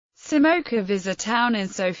Samokov is a town in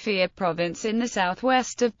Sofia province in the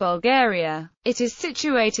southwest of Bulgaria. It is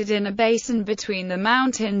situated in a basin between the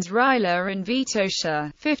mountains Rila and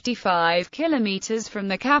Vitosha, 55 kilometers from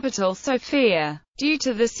the capital Sofia. Due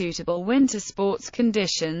to the suitable winter sports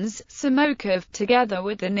conditions, Samokov, together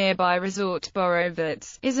with the nearby resort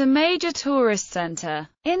Borovets, is a major tourist center.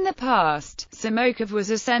 In the past, Samokov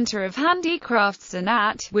was a center of handicrafts and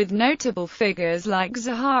art, with notable figures like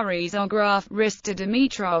Zahari Zograf, Rista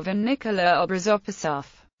Dimitrov and Nikola Obrazopasov.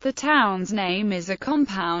 The town's name is a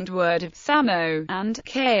compound word of samo and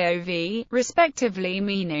kov, respectively,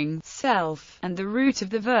 meaning self, and the root of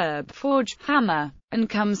the verb forge, hammer, and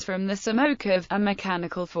comes from the Samokov, a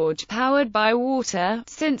mechanical forge powered by water,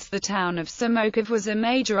 since the town of Samokov was a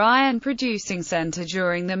major iron-producing center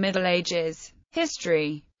during the Middle Ages.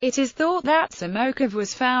 History. It is thought that Samokov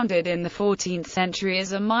was founded in the 14th century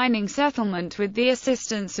as a mining settlement with the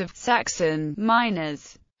assistance of Saxon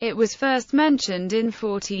miners. It was first mentioned in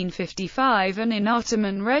 1455 and in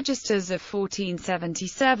Ottoman registers of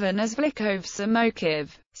 1477 as Vlikov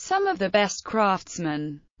Samokov. Some of the best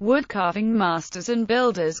craftsmen, woodcarving masters and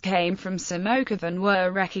builders came from Samokov and were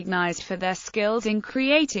recognized for their skills in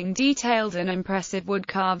creating detailed and impressive wood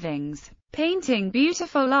carvings, painting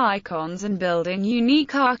beautiful icons and building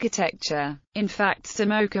unique architecture. In fact,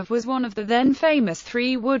 Samokov was one of the then famous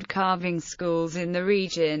 3 wood-carving schools in the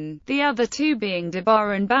region, the other 2 being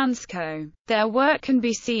Dubara and Bansko. Their work can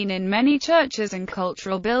be seen in many churches and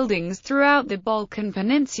cultural buildings throughout the Balkan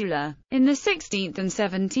Peninsula. In the 16th and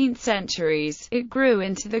 17th centuries, it grew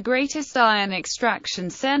into the greatest iron extraction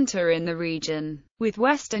center in the region, with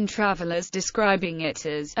Western travelers describing it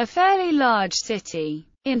as a fairly large city.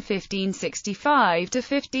 In 1565 to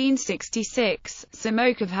 1566,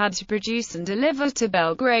 Samokov had to produce and deliver to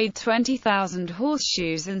Belgrade 20,000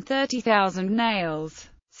 horseshoes and 30,000 nails.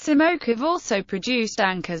 Samokov also produced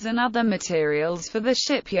anchors and other materials for the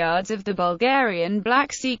shipyards of the Bulgarian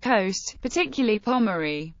Black Sea coast, particularly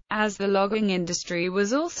Pomorye. As the logging industry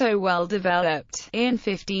was also well developed, in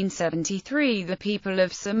 1573 the people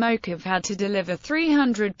of Samokov had to deliver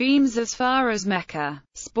 300 beams as far as Mecca.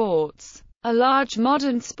 Sports. A large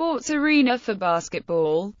modern sports arena for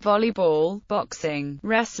basketball, volleyball, boxing,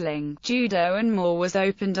 wrestling, judo and more was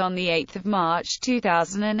opened on 8 March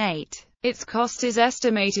 2008. Its cost is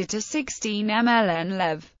estimated to 16 MLN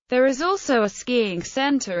lev. There is also a skiing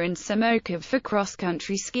center in Samokov for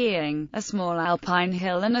cross-country skiing, a small alpine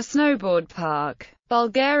hill and a snowboard park.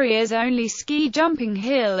 Bulgaria's only ski jumping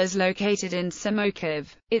hill is located in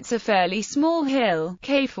Samokov. It's a fairly small hill,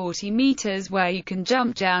 40 meters, where you can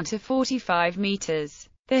jump down to 45 meters.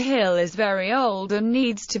 The hill is very old and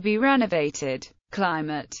needs to be renovated.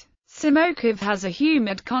 Climate. Samokov has a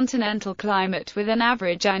humid continental climate with an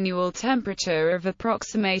average annual temperature of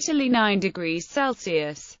approximately 9 degrees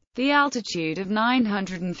Celsius. The altitude of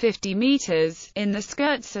 950 meters, in the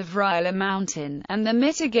skirts of Rila Mountain, and the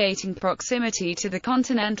mitigating proximity to the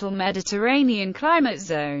continental Mediterranean climate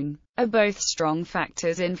zone, are both strong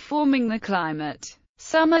factors in forming the climate.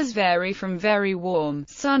 Summers vary from very warm,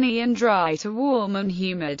 sunny and dry to warm and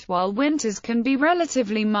humid, while winters can be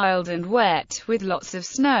relatively mild and wet, with lots of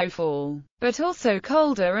snowfall, but also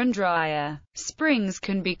colder and drier. Springs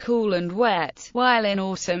can be cool and wet, while in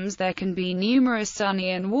autumns there can be numerous sunny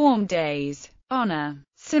and warm days. Honor.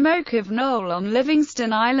 Samokov Knoll on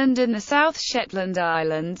Livingston Island in the South Shetland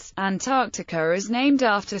Islands, Antarctica is named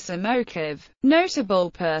after Samokov. Notable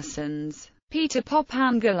persons: Peter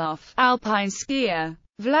Popangaloff, alpine skier;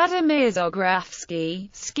 Vladimir Zografsky,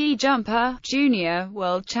 ski jumper, junior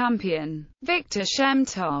world champion; Viktor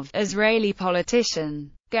Shemtov, Israeli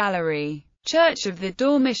politician. Gallery. Church of the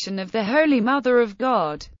Dormition of the Holy Mother of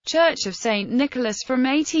God, Church of St. Nicholas from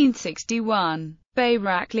 1861,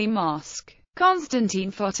 Bayrakli Mosque,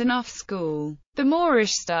 Konstantin Fotonov School, the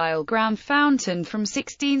Moorish-style Grand Fountain from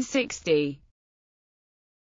 1660.